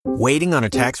Waiting on a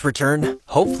tax return?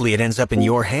 Hopefully it ends up in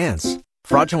your hands.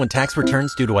 Fraudulent tax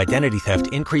returns due to identity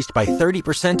theft increased by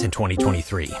 30% in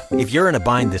 2023. If you're in a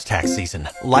bind this tax season,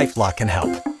 LifeLock can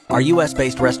help. Our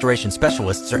U.S.-based restoration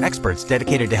specialists are experts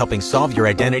dedicated to helping solve your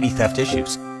identity theft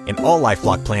issues. And all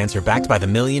LifeLock plans are backed by the $1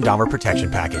 Million Protection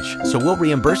Package. So we'll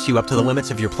reimburse you up to the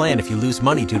limits of your plan if you lose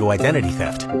money due to identity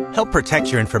theft. Help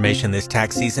protect your information this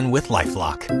tax season with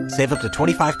LifeLock. Save up to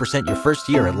 25% your first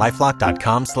year at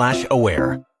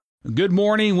LifeLock.com/aware. Good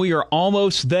morning. We are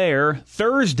almost there.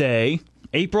 Thursday,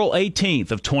 April 18th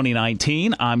of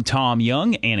 2019. I'm Tom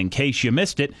Young, and in case you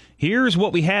missed it, here's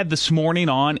what we had this morning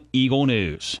on Eagle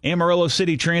News. Amarillo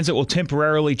City Transit will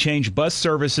temporarily change bus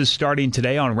services starting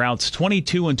today on routes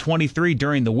 22 and 23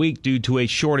 during the week due to a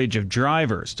shortage of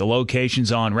drivers. The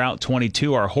locations on Route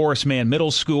 22 are Horace Mann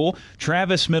Middle School,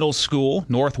 Travis Middle School,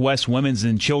 Northwest Women's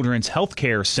and Children's Health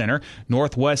Care Center,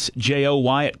 Northwest J.O.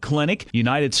 Wyatt Clinic,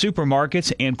 United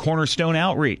Supermarkets, and Cornerstone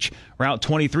Outreach. Route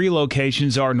 23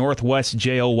 locations are Northwest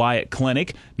J.O. Wyatt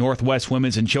Clinic, Northwest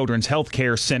Women's and Children's Health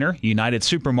Care Center, United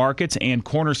Supermarkets, and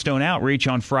Cornerstone Outreach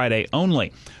on Friday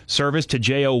only. Service to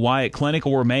J.O. Wyatt Clinic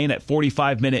will remain at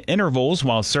 45-minute intervals,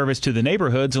 while service to the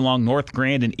neighborhoods along North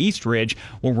Grand and East Ridge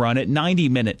will run at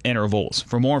 90-minute intervals.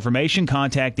 For more information,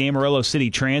 contact Amarillo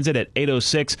City Transit at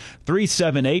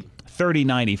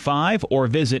 806-378-3095 or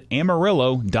visit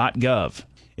amarillo.gov.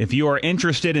 If you are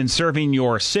interested in serving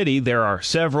your city, there are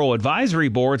several advisory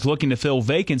boards looking to fill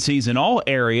vacancies in all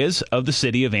areas of the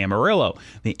city of Amarillo.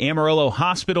 The Amarillo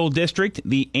Hospital District,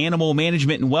 the Animal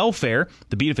Management and Welfare,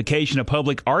 the Beautification of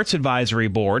Public Arts Advisory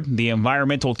Board, the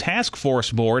Environmental Task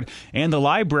Force Board, and the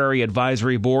Library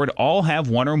Advisory Board all have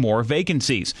one or more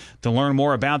vacancies. To learn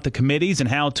more about the committees and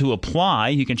how to apply,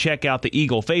 you can check out the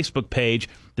Eagle Facebook page.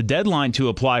 The deadline to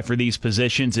apply for these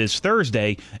positions is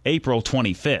Thursday, April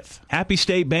 25th. Happy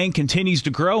State Bank continues to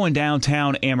grow in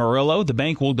downtown Amarillo. The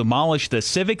bank will demolish the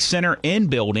Civic Center Inn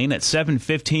building at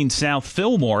 715 South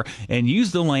Fillmore and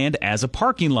use the land as a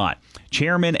parking lot.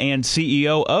 Chairman and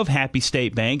CEO of Happy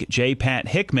State Bank, J. Pat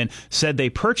Hickman, said they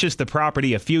purchased the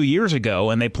property a few years ago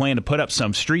and they plan to put up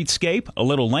some streetscape, a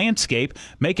little landscape,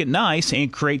 make it nice,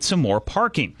 and create some more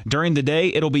parking. During the day,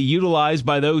 it'll be utilized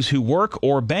by those who work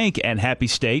or bank at Happy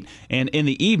State, and in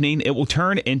the evening, it will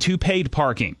turn into paid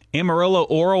parking. Amarillo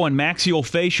Oral and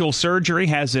Maxillofacial Surgery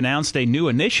has announced a new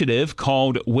initiative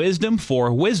called Wisdom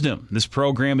for Wisdom. This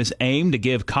program is aimed to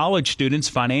give college students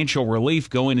financial relief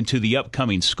going into the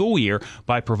upcoming school year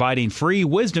by providing free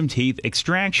wisdom teeth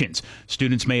extractions.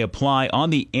 Students may apply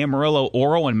on the Amarillo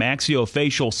Oral and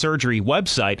Maxillofacial Surgery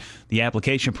website. The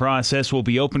application process will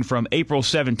be open from April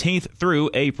 17th through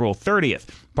April 30th.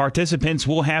 Participants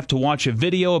will have to watch a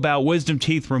video about wisdom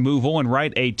teeth removal and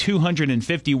write a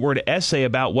 250-word essay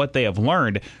about what they have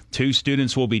learned. 2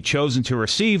 students will be chosen to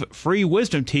receive free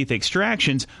wisdom teeth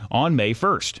extractions on May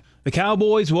 1st. The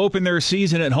Cowboys will open their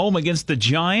season at home against the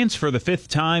Giants for the 5th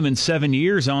time in 7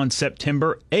 years on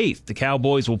September 8th. The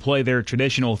Cowboys will play their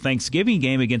traditional Thanksgiving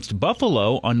game against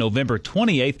Buffalo on November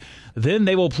 28th. Then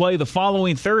they will play the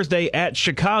following Thursday at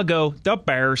Chicago, the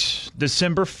Bears,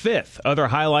 December 5th. Other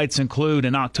highlights include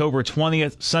an October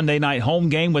 20th Sunday night home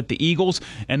game with the Eagles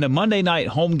and the Monday night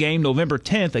home game November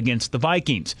 10th against the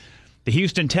Vikings. The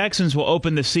Houston Texans will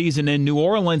open the season in New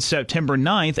Orleans September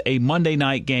 9th, a Monday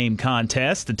night game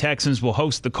contest. The Texans will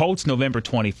host the Colts November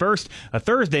 21st, a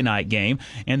Thursday night game,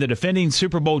 and the defending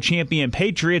Super Bowl champion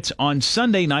Patriots on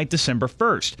Sunday night, December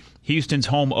 1st. Houston's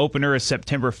home opener is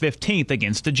September 15th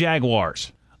against the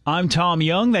Jaguars. I'm Tom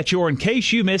Young. That's your In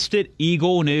Case You Missed It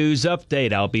Eagle News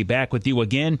Update. I'll be back with you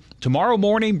again tomorrow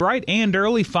morning, bright and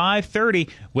early, 5:30,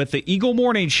 with the Eagle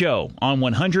Morning Show on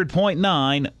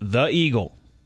 100.9 The Eagle.